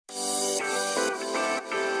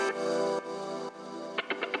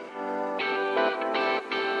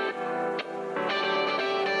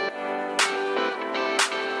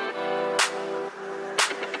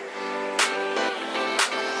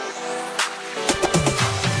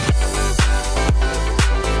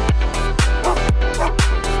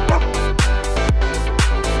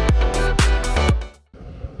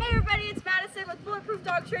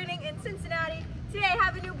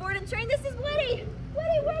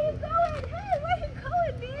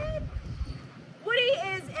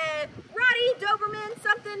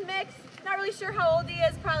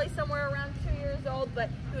but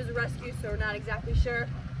he was a rescue, so we're not exactly sure.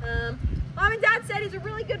 Mom and Dad said he's a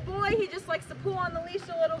really good boy. He just likes to pull on the leash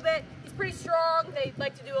a little bit. He's pretty strong. They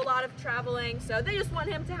like to do a lot of traveling, so they just want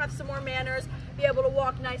him to have some more manners, be able to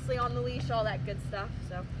walk nicely on the leash, all that good stuff.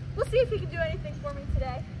 So we'll see if he can do anything for me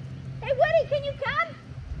today. Hey, Woody, can you come?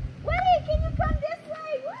 Woody, can you come this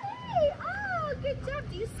way? Woody! Oh, good job.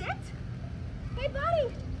 Do you sit? Hey,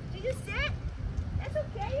 buddy, do you sit? That's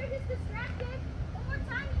okay. You're just distracted. One more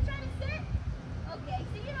time. You trying to sit? Okay,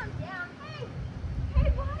 sit it on down. Hey. Hey,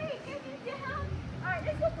 buddy, get you down. All right,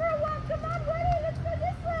 let's go for a walk. Come on, Woody, let's go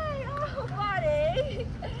this way. Oh, buddy.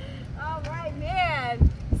 All right, man.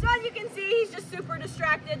 So as you can see, he's just super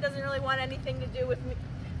distracted. Doesn't really want anything to do with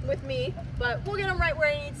me. But we'll get him right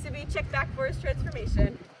where he needs to be. Check back for his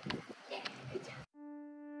transformation. Yeah, good job.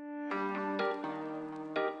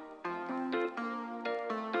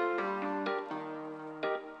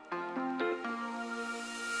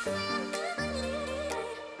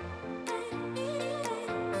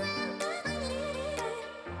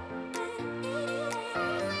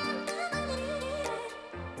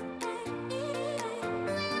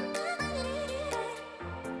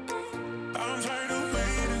 I'm tired of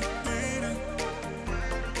waiting.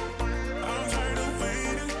 I'm tired of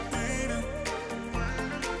waiting.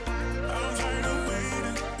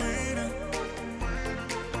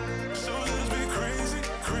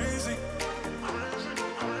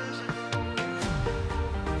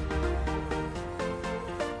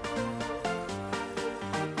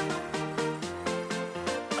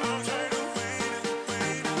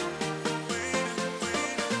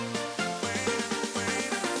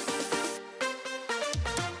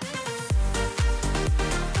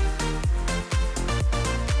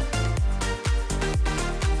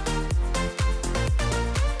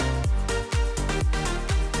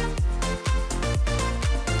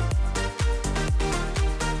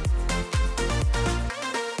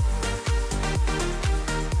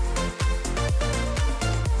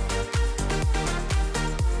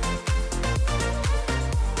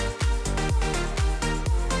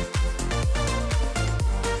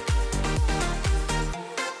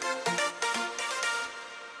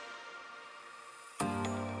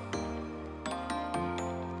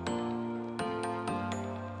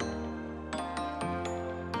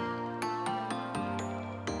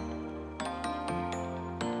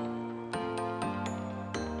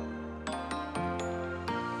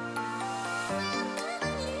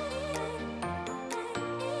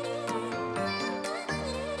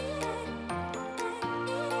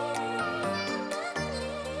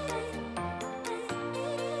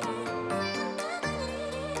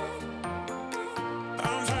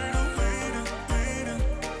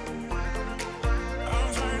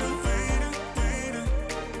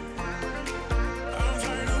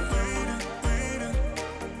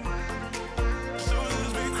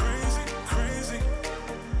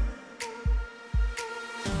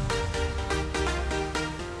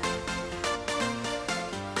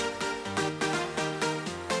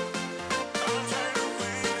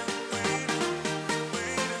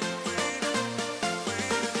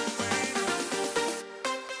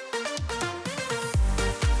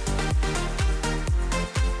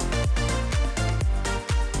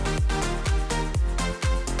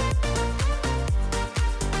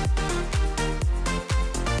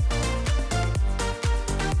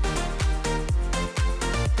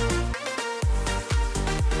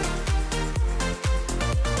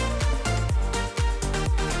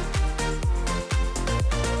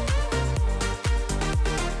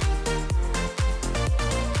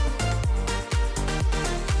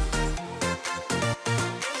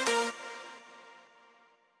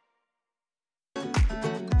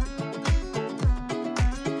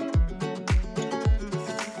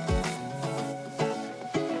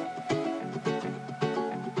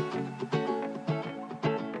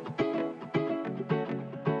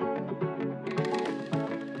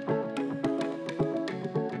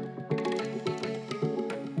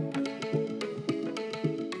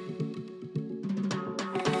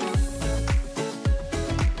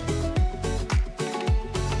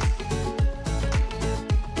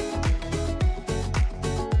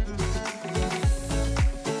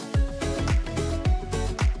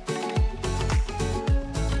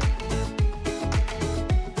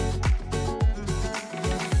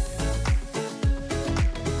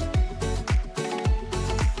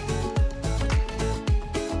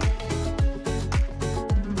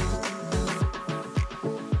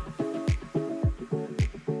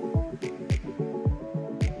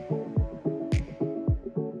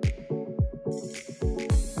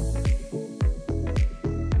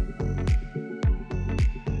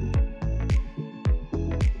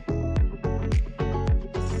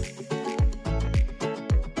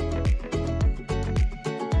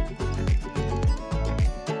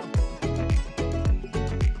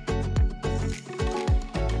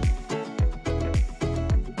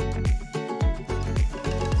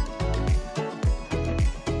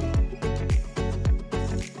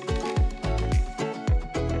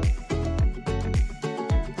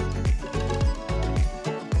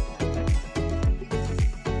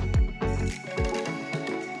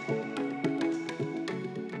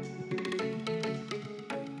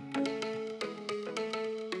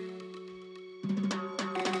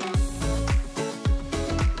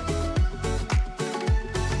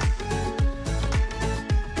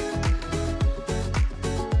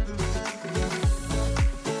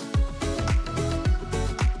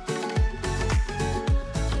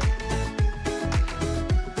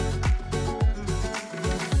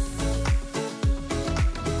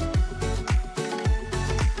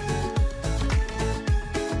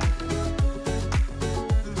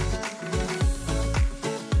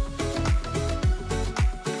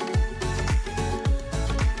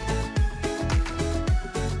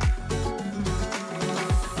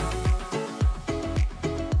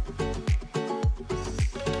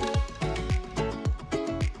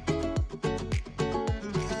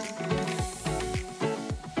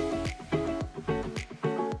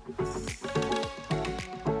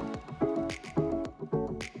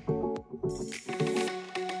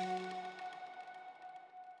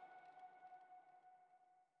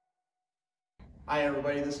 Hi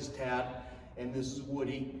everybody, this is Tad, and this is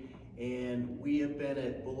Woody, and we have been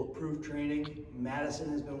at Bulletproof Training.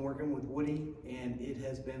 Madison has been working with Woody, and it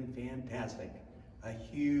has been fantastic. A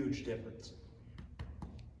huge difference.